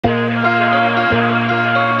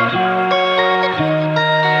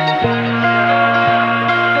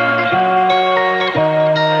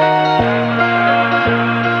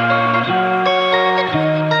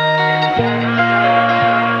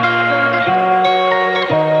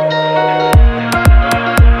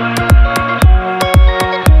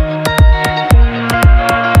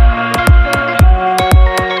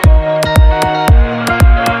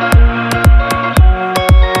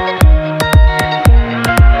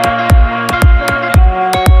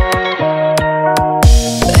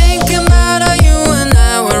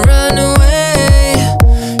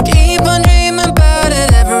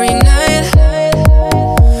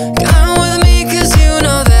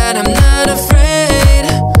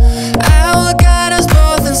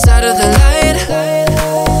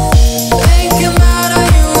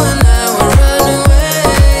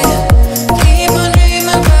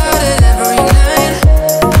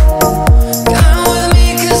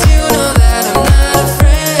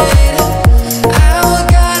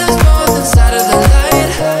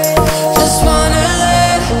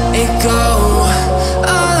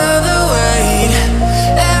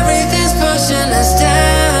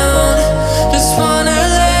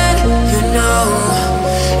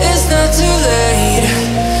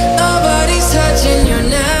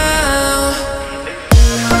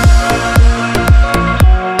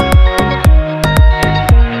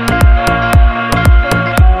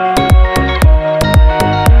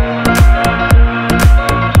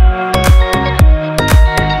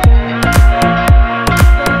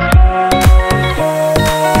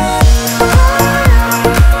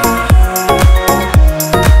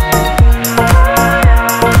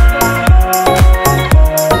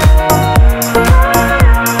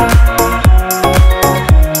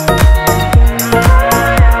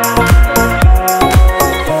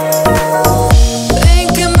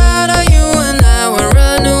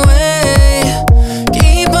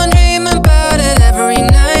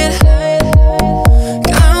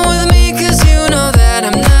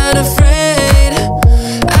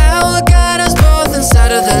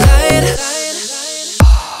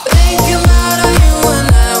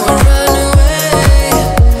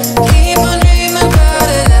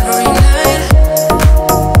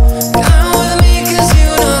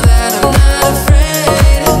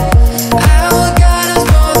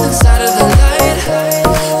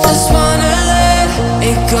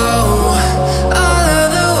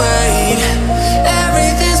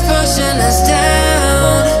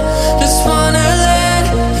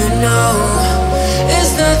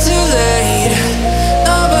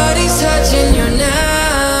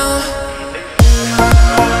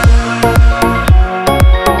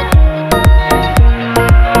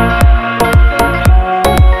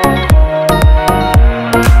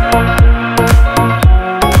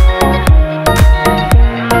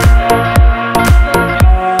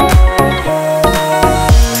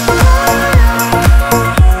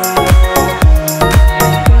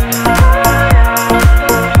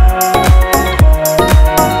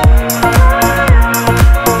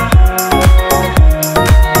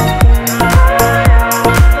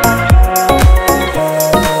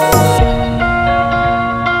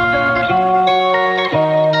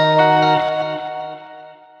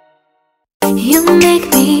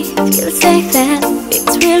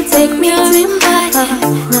It's real, take me to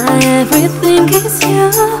now everything is you.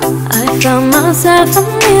 I found myself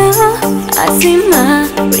anew. I see my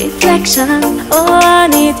reflection. Oh, I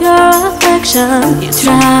need your affection. You're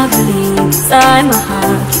traveling inside my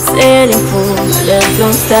heart, keep sailing for my love,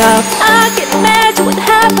 don't stop. I can imagine what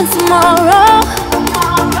happens tomorrow,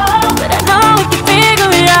 but I know we can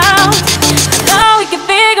figure it out. I know we can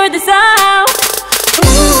figure this out.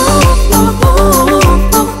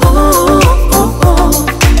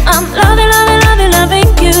 I'm loving, loving, loving, loving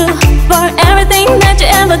you for everything that you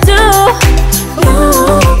ever do.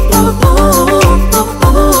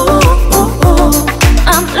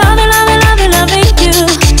 I'm loving, loving, loving, loving you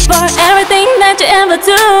for everything that you ever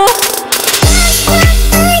do.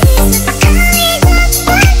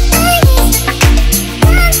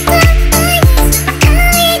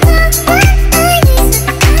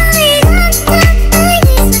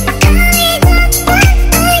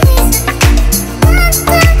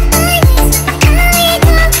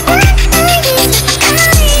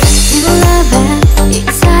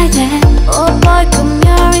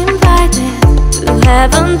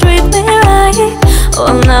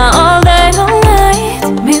 All night, all day, all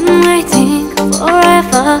night. Been waiting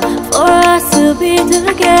forever for us to be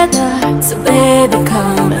together. So baby,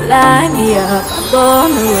 come and light me up. I'm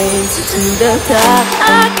gonna race you to the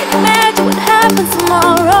top.